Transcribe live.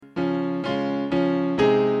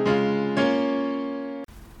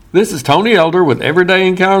This is Tony Elder with Everyday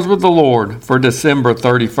Encounters with the Lord for December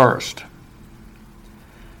 31st.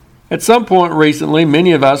 At some point recently,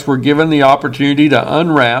 many of us were given the opportunity to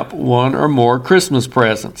unwrap one or more Christmas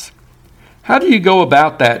presents. How do you go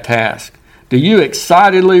about that task? Do you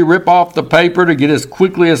excitedly rip off the paper to get as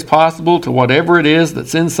quickly as possible to whatever it is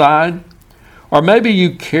that's inside? Or maybe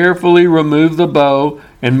you carefully remove the bow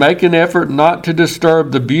and make an effort not to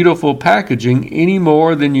disturb the beautiful packaging any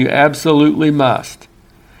more than you absolutely must.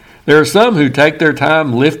 There are some who take their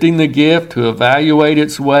time lifting the gift to evaluate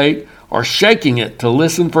its weight or shaking it to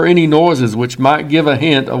listen for any noises which might give a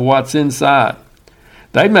hint of what's inside.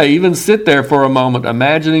 They may even sit there for a moment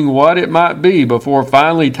imagining what it might be before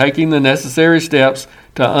finally taking the necessary steps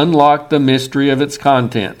to unlock the mystery of its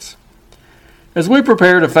contents. As we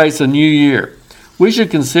prepare to face a new year, we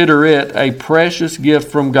should consider it a precious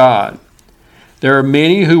gift from God. There are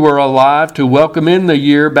many who were alive to welcome in the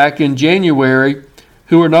year back in January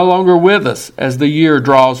who are no longer with us as the year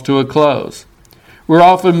draws to a close. We're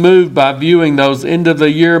often moved by viewing those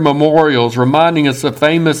end-of-the-year memorials reminding us of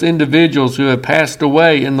famous individuals who have passed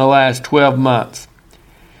away in the last 12 months.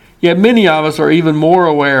 Yet many of us are even more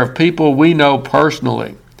aware of people we know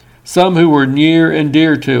personally, some who were near and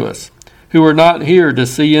dear to us, who are not here to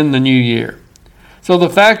see in the new year. So the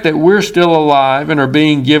fact that we're still alive and are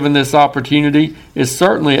being given this opportunity is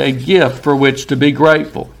certainly a gift for which to be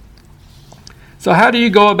grateful. So how do you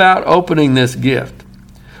go about opening this gift?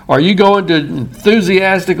 Are you going to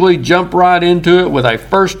enthusiastically jump right into it with a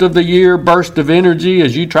first of the year burst of energy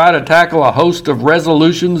as you try to tackle a host of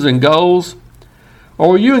resolutions and goals? Or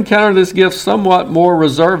will you encounter this gift somewhat more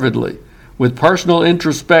reservedly, with personal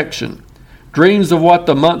introspection, dreams of what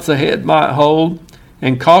the months ahead might hold,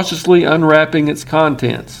 and cautiously unwrapping its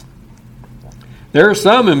contents? There are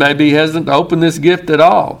some who may be hesitant to open this gift at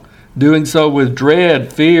all, doing so with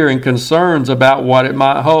dread, fear, and concerns about what it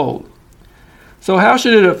might hold. So how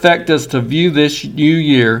should it affect us to view this new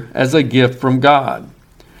year as a gift from God?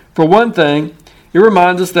 For one thing, it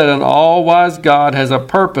reminds us that an all-wise God has a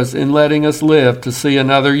purpose in letting us live to see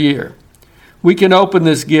another year. We can open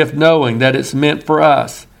this gift knowing that it's meant for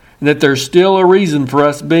us, and that there's still a reason for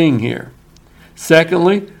us being here.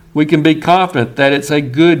 Secondly, we can be confident that it's a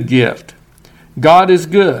good gift. God is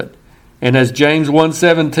good. And as James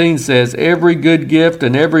 1:17 says, every good gift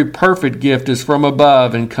and every perfect gift is from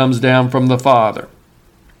above and comes down from the Father.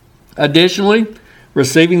 Additionally,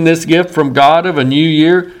 receiving this gift from God of a new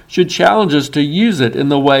year should challenge us to use it in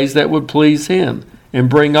the ways that would please Him and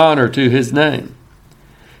bring honor to His name.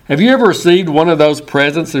 Have you ever received one of those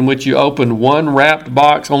presents in which you opened one wrapped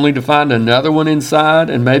box only to find another one inside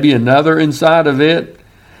and maybe another inside of it?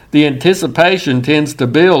 The anticipation tends to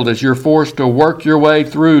build as you're forced to work your way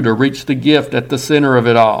through to reach the gift at the center of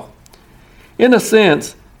it all. In a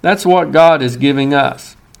sense, that's what God is giving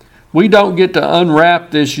us. We don't get to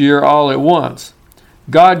unwrap this year all at once.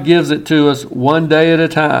 God gives it to us one day at a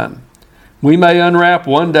time. We may unwrap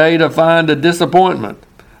one day to find a disappointment,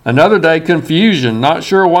 another day confusion, not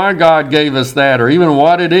sure why God gave us that or even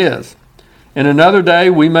what it is. And another day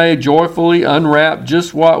we may joyfully unwrap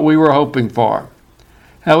just what we were hoping for.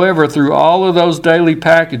 However, through all of those daily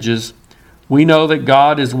packages, we know that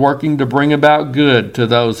God is working to bring about good to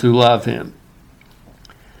those who love Him.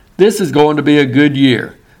 This is going to be a good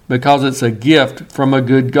year because it's a gift from a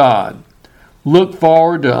good God. Look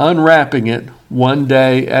forward to unwrapping it one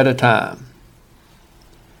day at a time.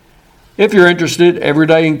 If you're interested,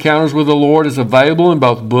 Everyday Encounters with the Lord is available in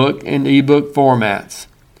both book and ebook formats.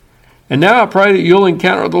 And now I pray that you'll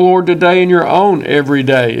encounter the Lord today in your own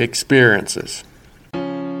everyday experiences.